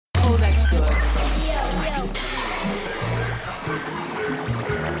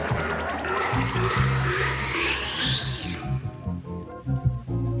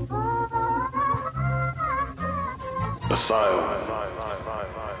Asylum.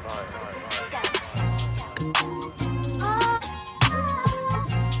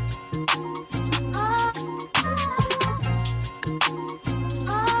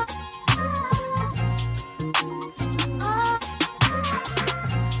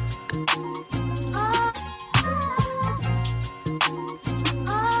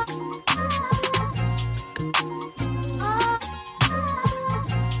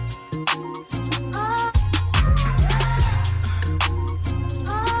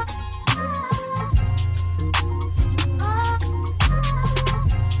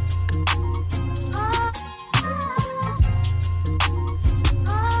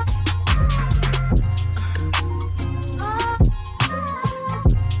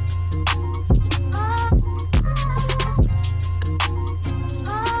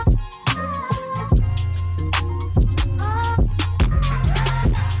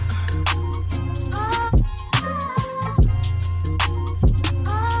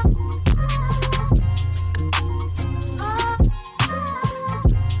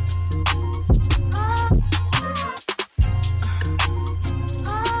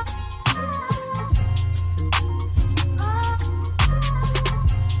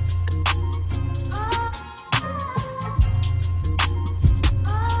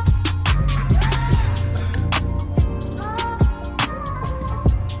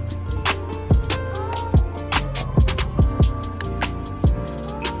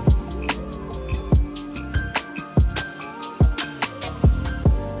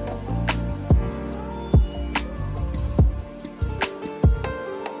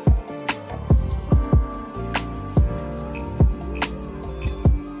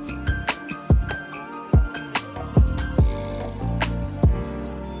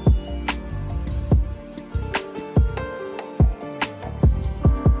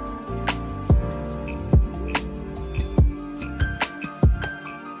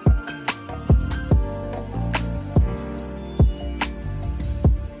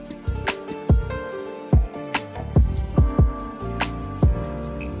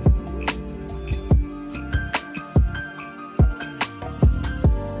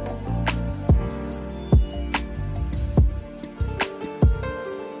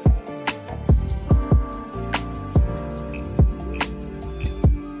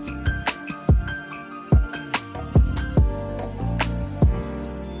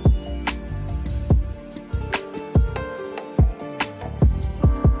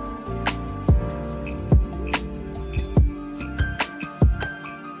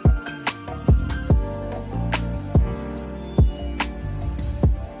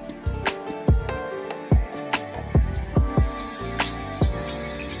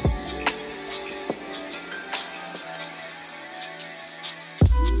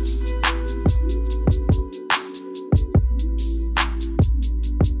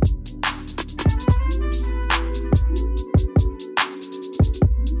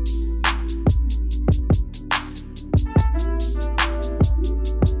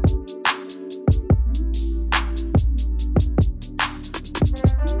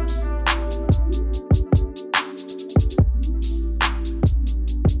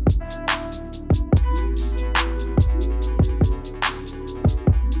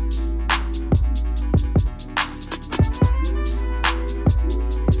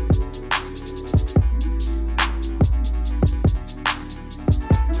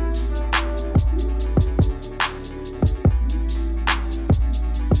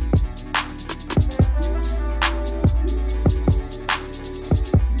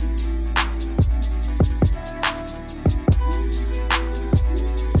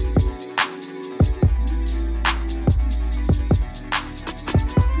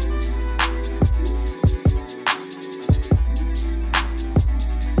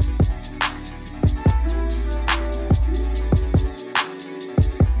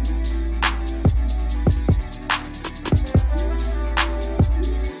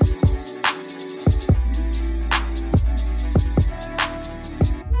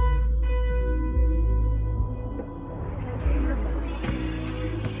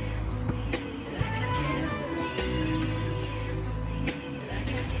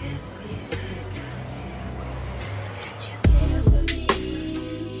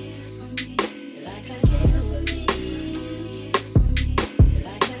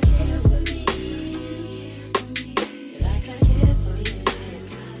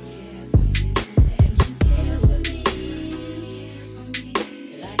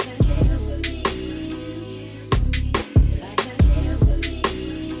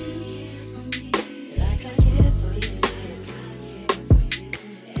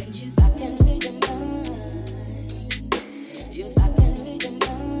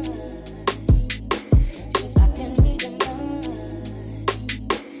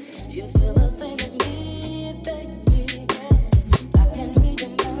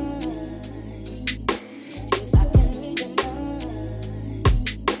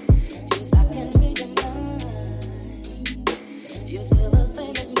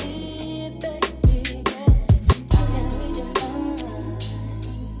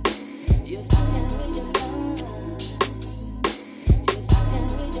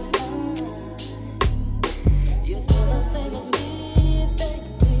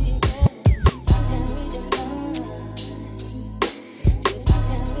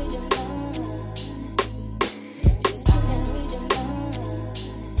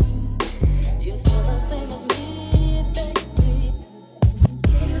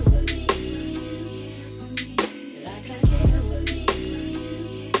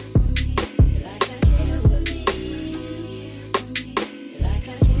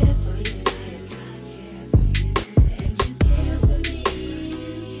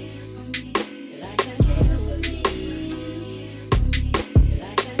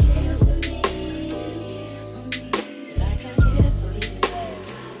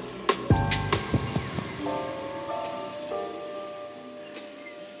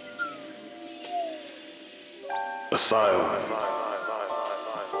 Asylum.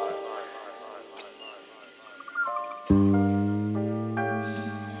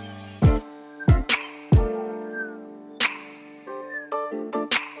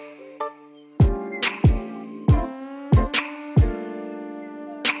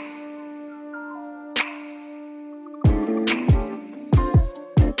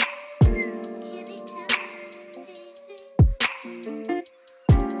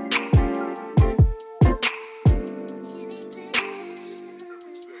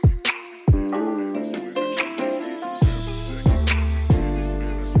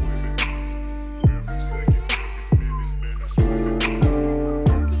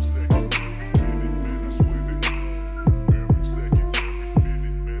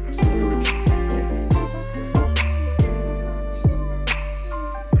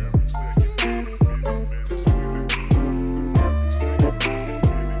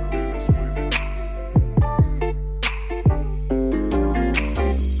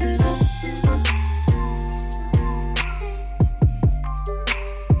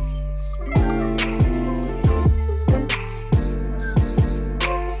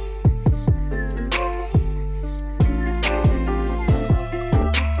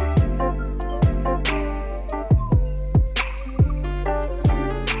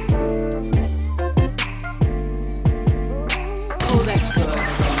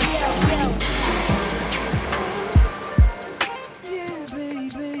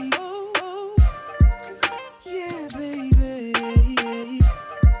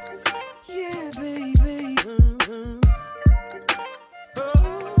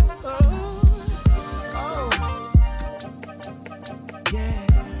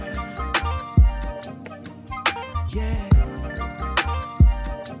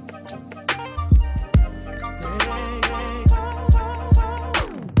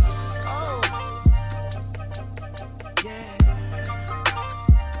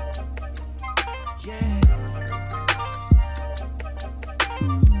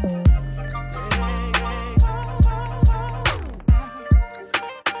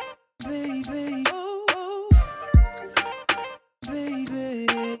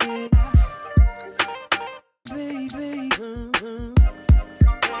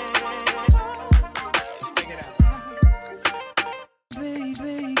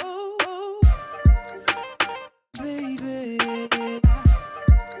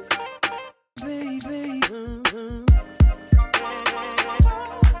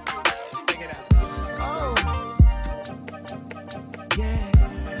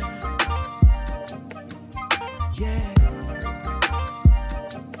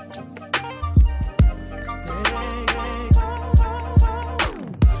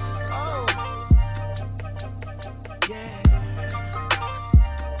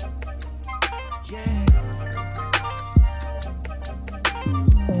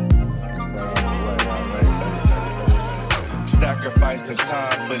 Sacrificing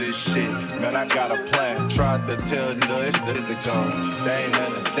time for this shit, man, I got a plan. Tried to tell no, it's it gone. They ain't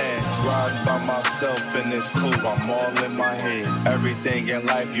understand. Riding by myself in this coupe, I'm all in my head. Everything in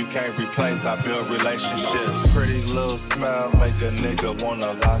life you can't replace, I build relationships. Pretty little smile make a nigga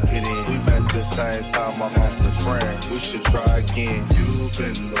wanna lock it in. We met the same time, I'm lost a friend. We should try again. You've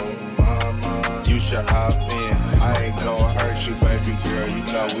been on my mind. You should hop in. I ain't gonna hurt you, baby girl, you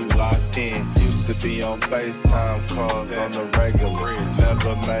know we locked in. Used to be on FaceTime calls on the regular.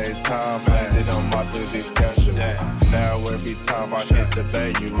 Never made time, landed on my busy schedule. Now every time I hit the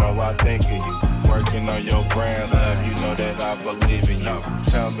bay, you know I think of you. Working on your brand, love, you know that I believe in you.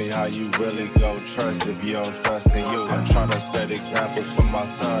 Tell me how you really go trust if you don't trust in you. I'm trying to set examples for my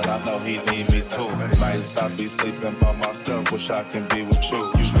son, I know he need me too. Nights I be sleeping by myself, wish I can be with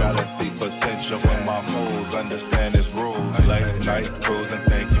you. You gotta see potential in my moves, understand his rules. Late night cruising,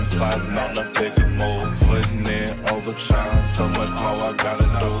 thinking, plotting on a bigger move. Putting in overtime, so much more I gotta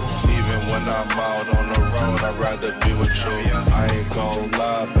do. Even when I'm out on the road, I'd rather rather be with you. I ain't gon'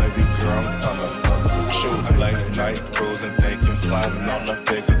 lie, baby girl, I'm tryna fuck with you. Late night cruising, thinking, plotting on the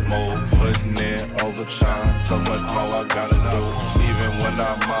biggest move. Putting in overtime, so much more I gotta do. Even when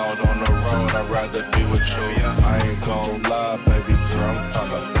I'm out on the road, I'd rather be with you. I ain't gon' lie, baby girl, I'm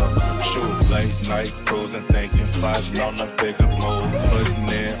tryna fuck with you. Late night cruising, thinking, plotting on the biggest move. Putting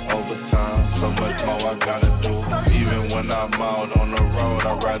in overtime, so much more I gotta do. Even when I'm out on the road,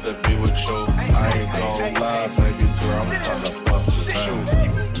 I'd rather be with you. I ain't gon' lie, baby girl, I'm tryna fuck with you.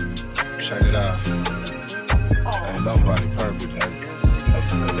 Check it out. Ain't nobody perfect, nigga.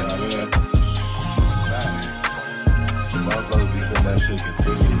 You know what I mean? Motherfuckers be putting that shit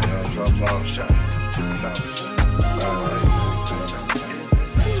confused, you know what I'm talking about?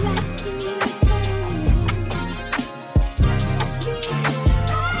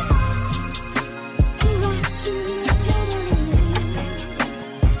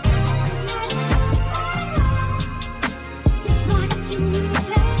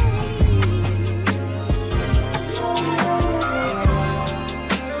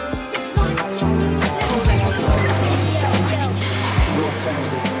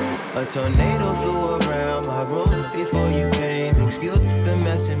 A tornado flew around my room before you came. Excuse the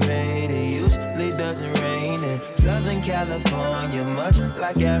mess it made. It usually doesn't rain in Southern California, much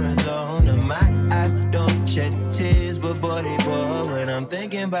like Arizona. My eyes don't shed tears, but boy, they pour when I'm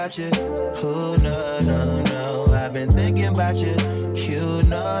thinking about you. Oh, no, no, no. I've been thinking about you. You,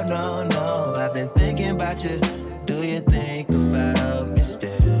 no, no, no. I've been thinking about you. Do you think about me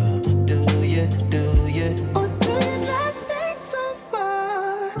still? Do you, do you? Or do you not think so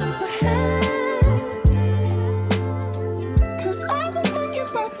far ahead? 'Cause I've been thinking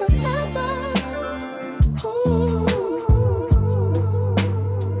about forever. Ooh.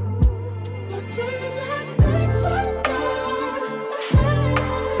 Or do you not think so far ahead?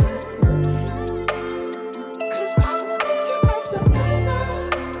 'Cause I've been thinking about forever.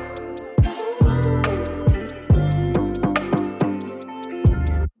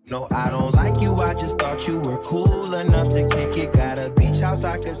 No, I don't like you, I just thought you were cool enough to kick it. Got a beach house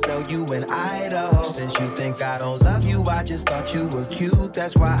I could sell you in Idaho. Since you think I don't love you, I just thought you were cute.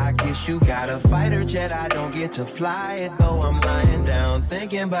 That's why I kiss you. Got a fighter jet, I don't get to fly it, though I'm lying down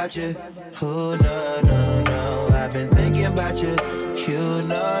thinking about you. Oh, no, no, no, I've been thinking about you. You,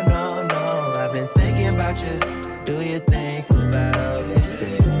 no, no, no, I've been thinking about you. Do you think about me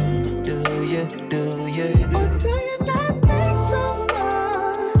still? Do you, do you? Or do you not think so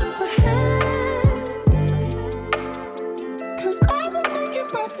far ahead? 'Cause I've been thinking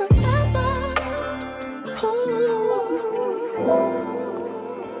about forever. Ooh.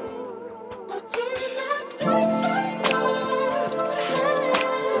 Or do you not think so far ahead?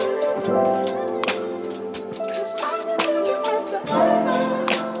 'Cause I've been thinking about forever.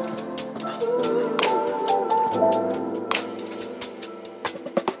 Ooh.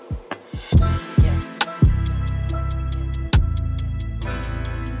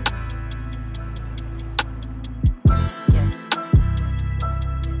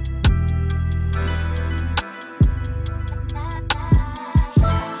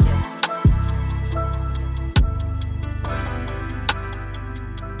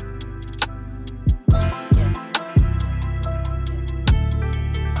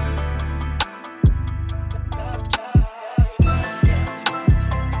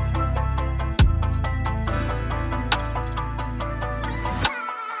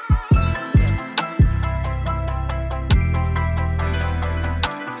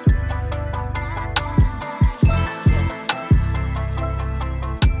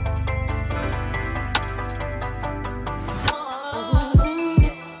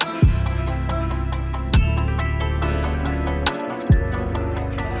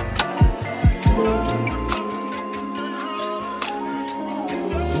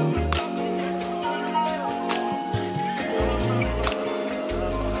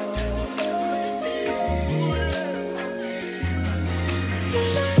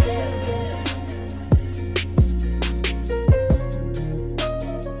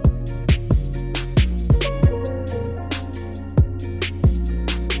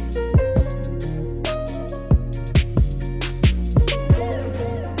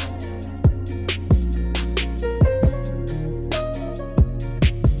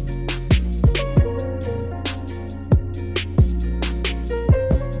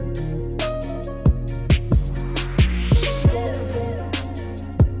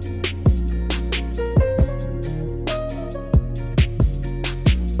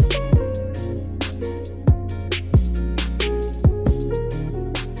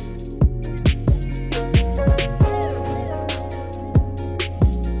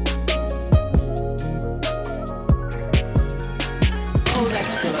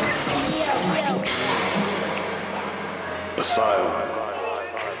 Asylum.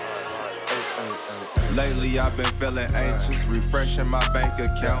 Lately I've been feeling anxious, refreshing my bank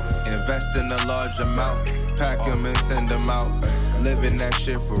account, investing a large amount, pack them and send them out, living that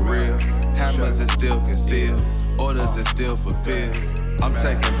shit for real. Hammers is still concealed, orders is still fulfilled. I'm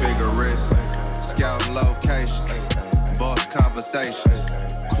taking bigger risks, scouting locations, boss conversations.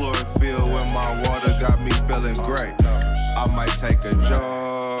 Chlorophyll in my water got me feeling great. I might take a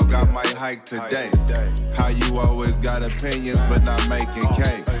jog, I might hike today. How you always got opinions but not making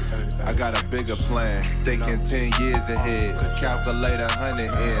cake. I got a bigger plan, thinking 10 years ahead. Calculate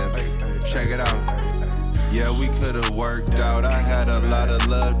 100 M's, check it out. Yeah, we could've worked out, I had a lot of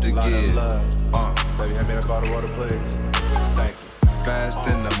love to give. Baby, hand me that bottle of water, please. Thank you. Fast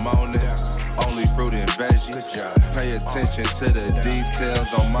in the morning, only fruit and veggies. Pay attention to the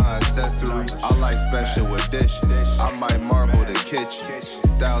details on my accessories. I like special editions, I might marble the kitchen.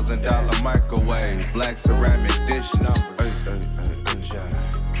 $1,000 microwave, black ceramic dishes.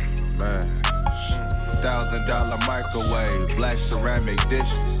 Man, $1,000 microwave, black ceramic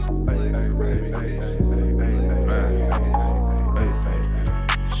dishes.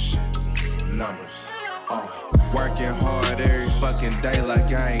 Numbers. Working hard every fucking day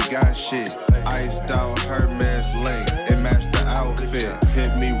like I ain't got shit. Iced out Hermes link, it matched the outfit.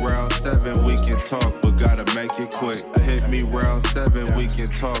 Hit me round 7, we can talk, but gotta make it quick. Hit me round 7, we can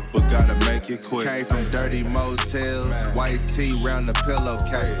talk, but gotta make it quick. Came from dirty motels, white tee round the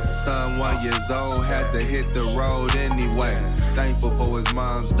pillowcase. Son 1 years old, had to hit the road anyway. Thankful for his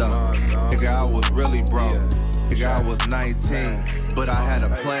mom's though. Nigga, I was really broke. Nigga, I was 19, but I had a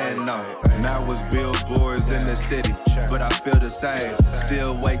plan, no. Now it's billboards in the city, but I feel the same.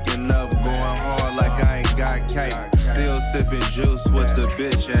 Still waking up, going hard like I ain't got cake. Still sipping juice with the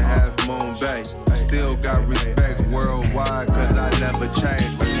bitch at Half Moon Bay. Still got respect worldwide, cause I never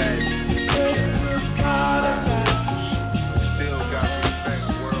changed what's happening. Still got respect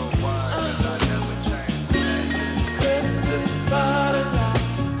worldwide, cause I never changed what's happening.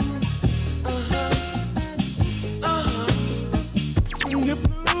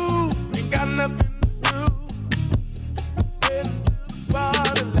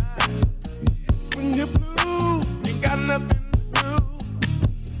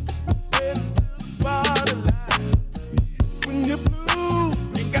 When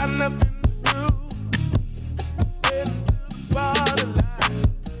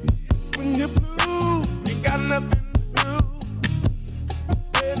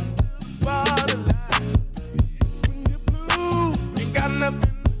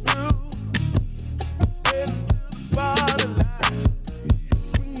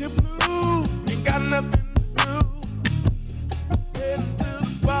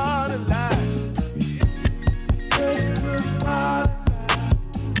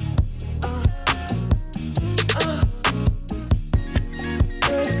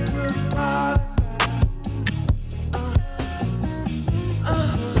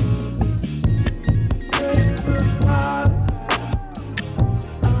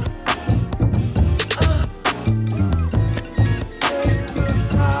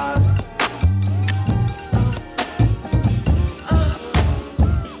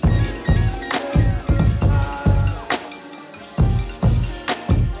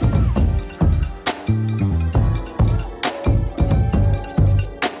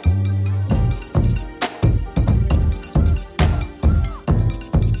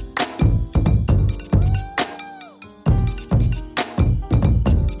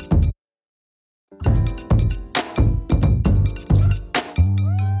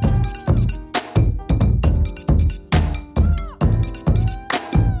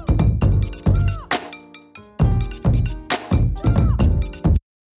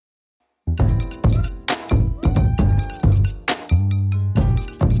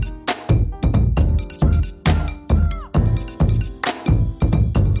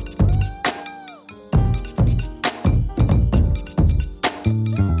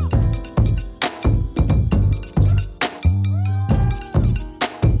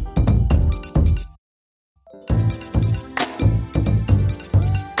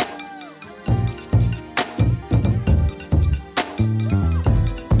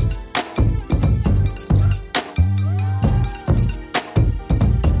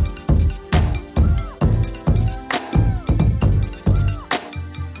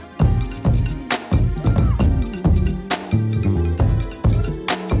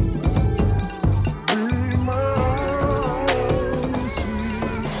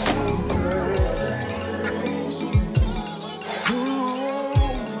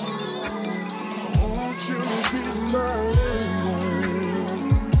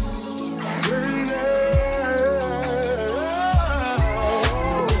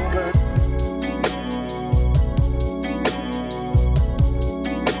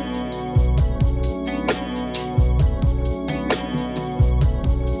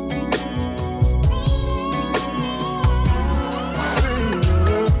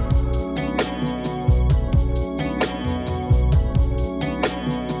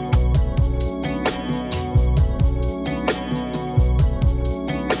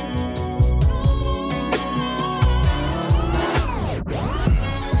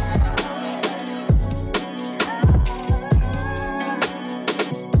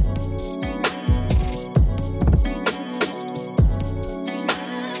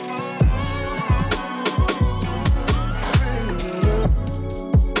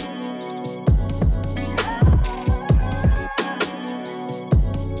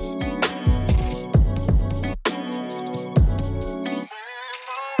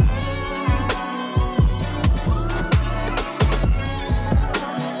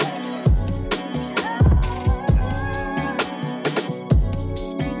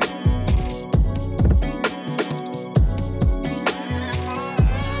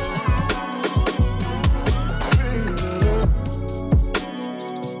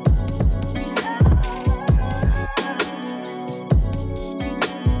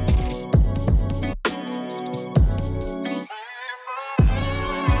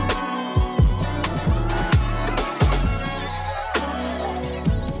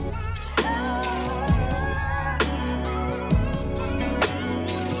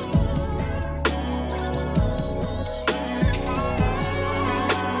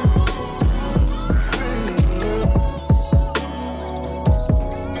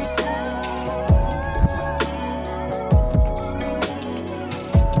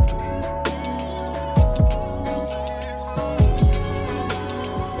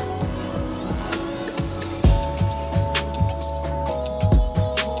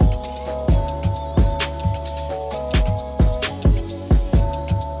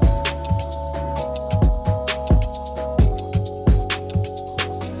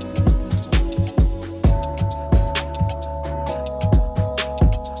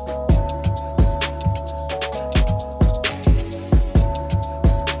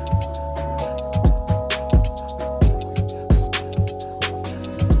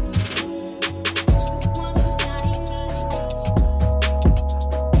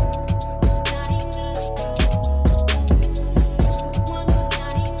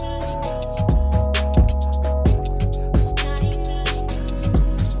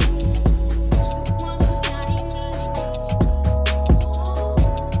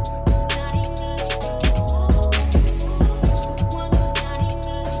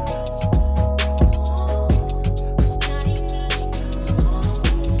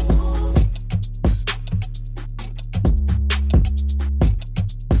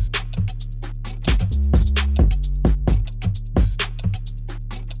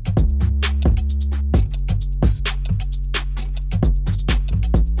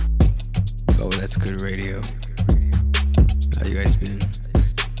Good Radio. How you guys been?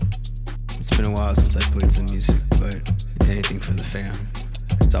 It's been a while since I played some music, but anything for the fam.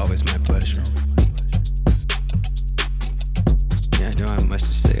 It's always my pleasure. Yeah, I don't have much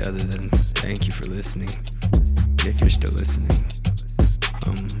to say other than thank you for listening. If you're still listening.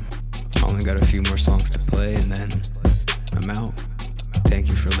 I only got a few more songs to play and then I'm out. Thank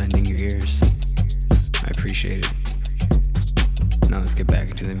you for lending your ears. I appreciate it. Now let's get back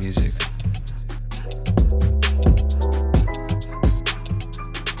into the music.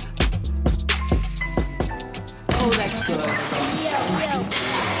 Oh, that's good.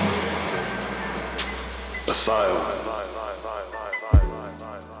 Asylum.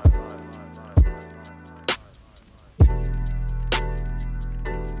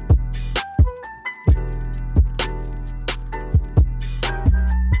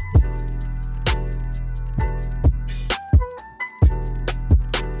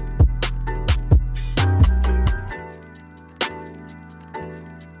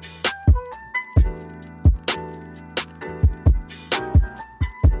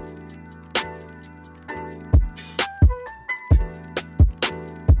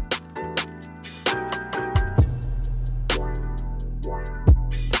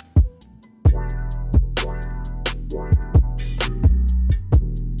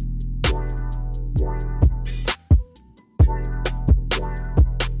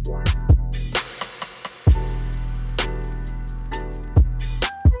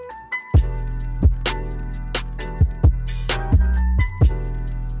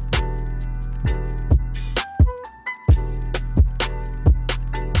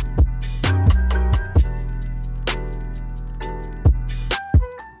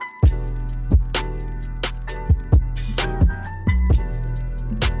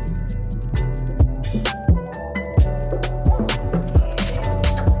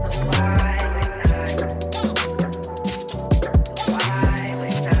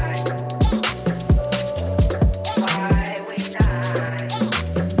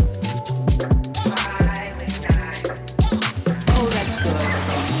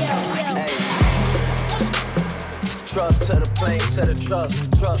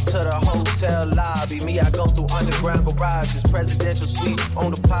 Truck to the hotel lobby. Me, I go through underground garages. Presidential suite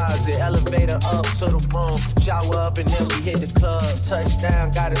on deposit. Elevator up to the room. Shower up and then we hit the club.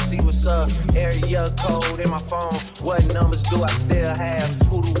 Touchdown, gotta see what's up. Area code in my phone. What numbers do I still have?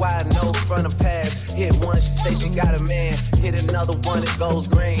 Who do I know from the past? Hit one, she say she got a man. Hit another one, it goes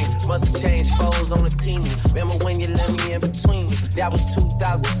green. Must have changed foes on the team. Remember when you left me in between? That was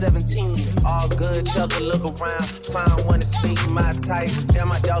 2017. All good, chuck a look around. Find one to see my type. Damn,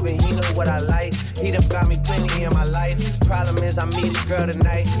 my dog and he know what I like. He done found me plenty in my life. Problem is I meet a girl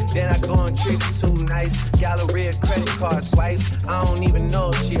tonight. Then I go and treat her too nice. Galleria credit card swipes. I don't even know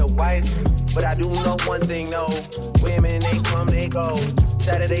if she a wife. But I do know one thing, no. Women, they come, they go.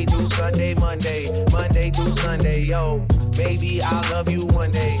 Saturday through Sunday, Monday through Sunday, yo. Maybe I'll love you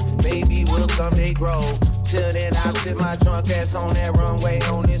one day. Maybe we'll someday grow. Till then, I'll sit my drunk ass on that runway.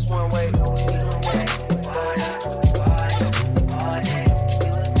 On this one way, on this one way.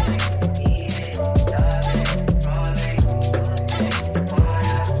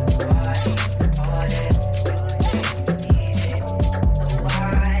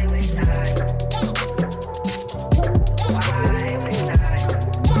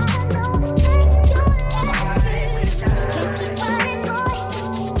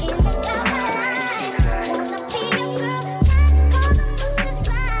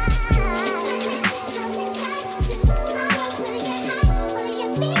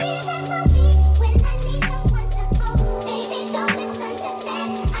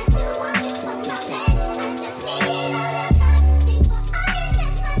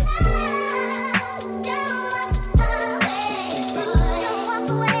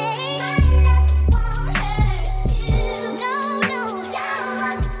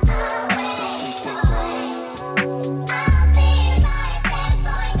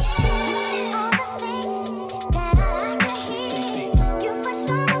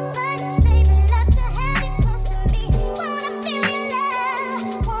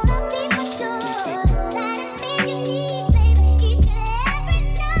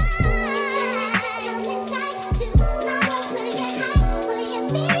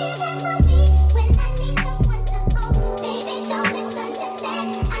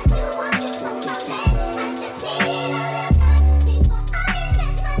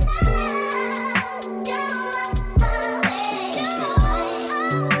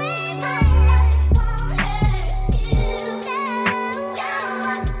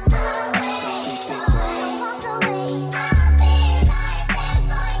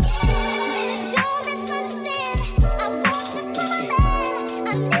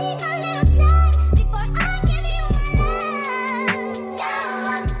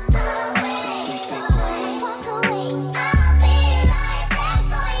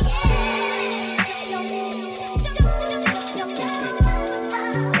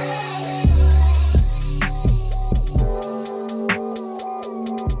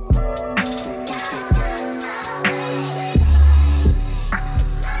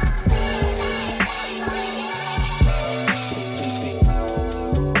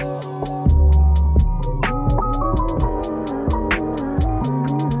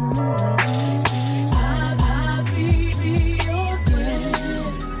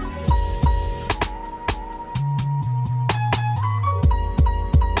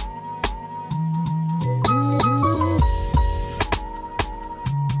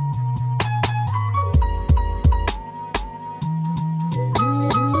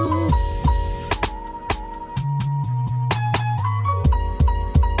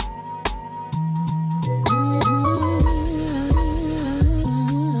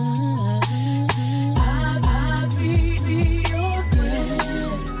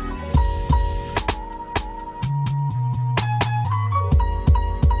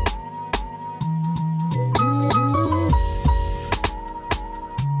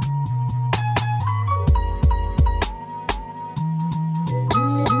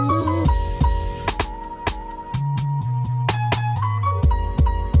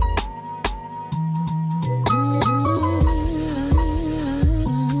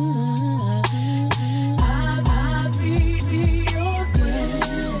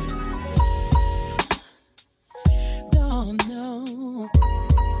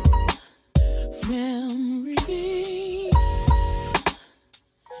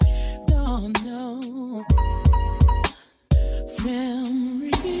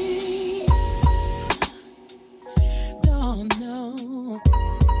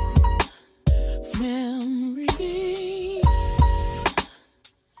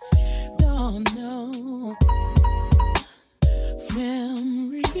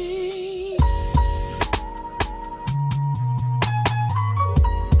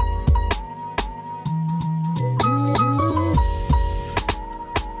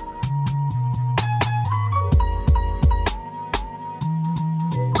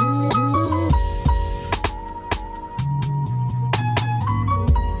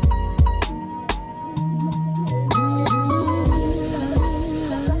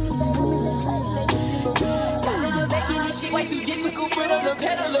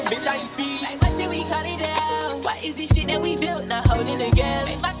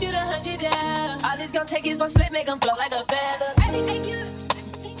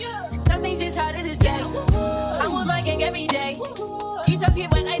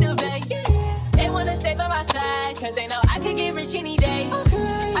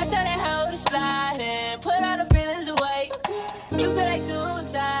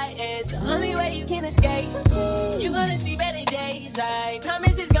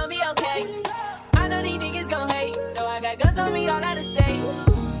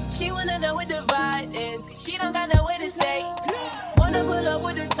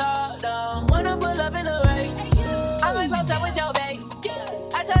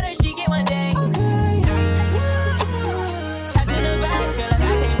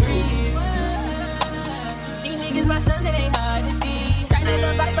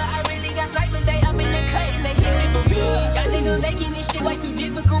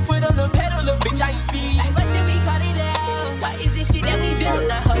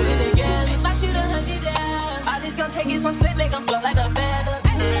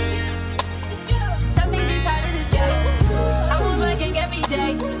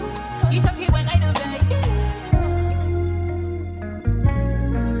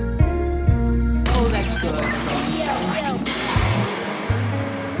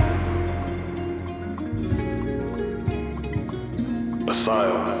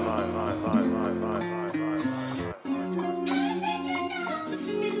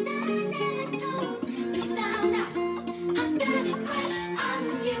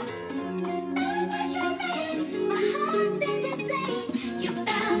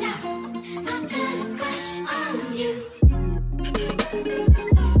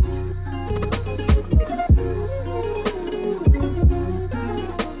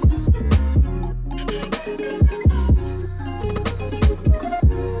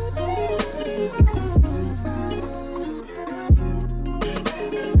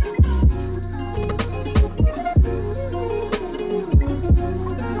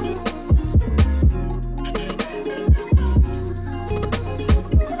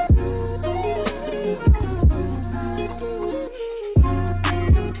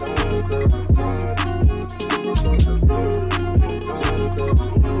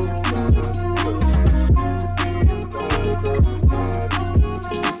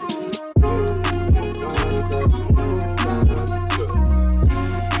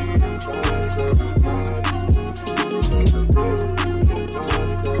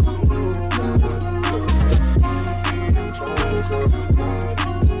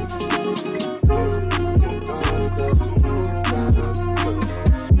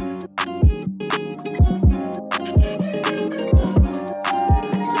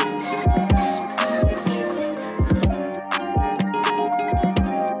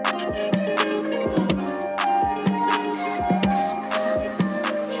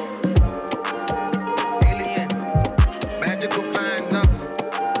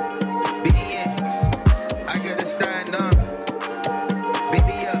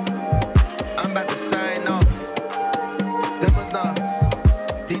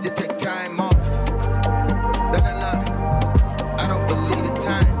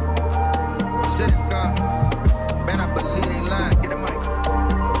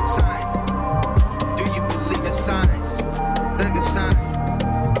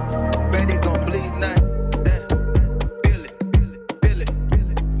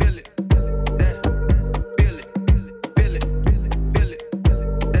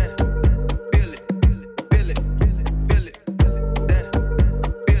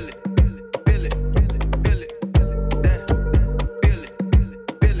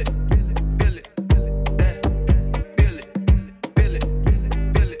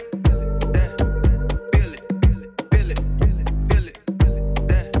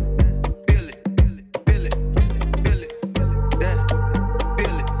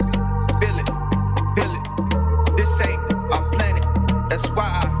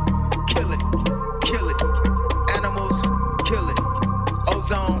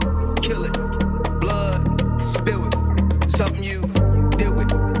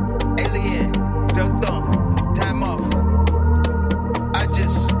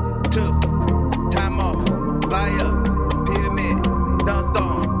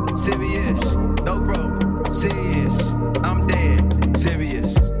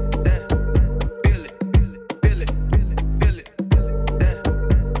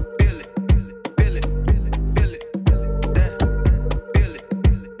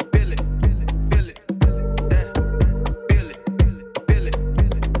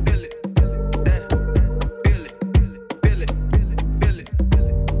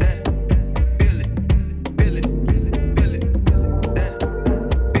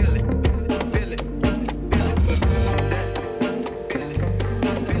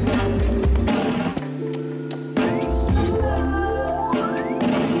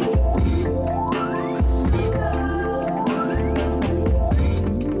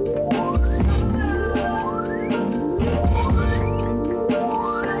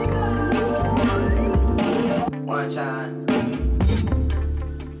 One time.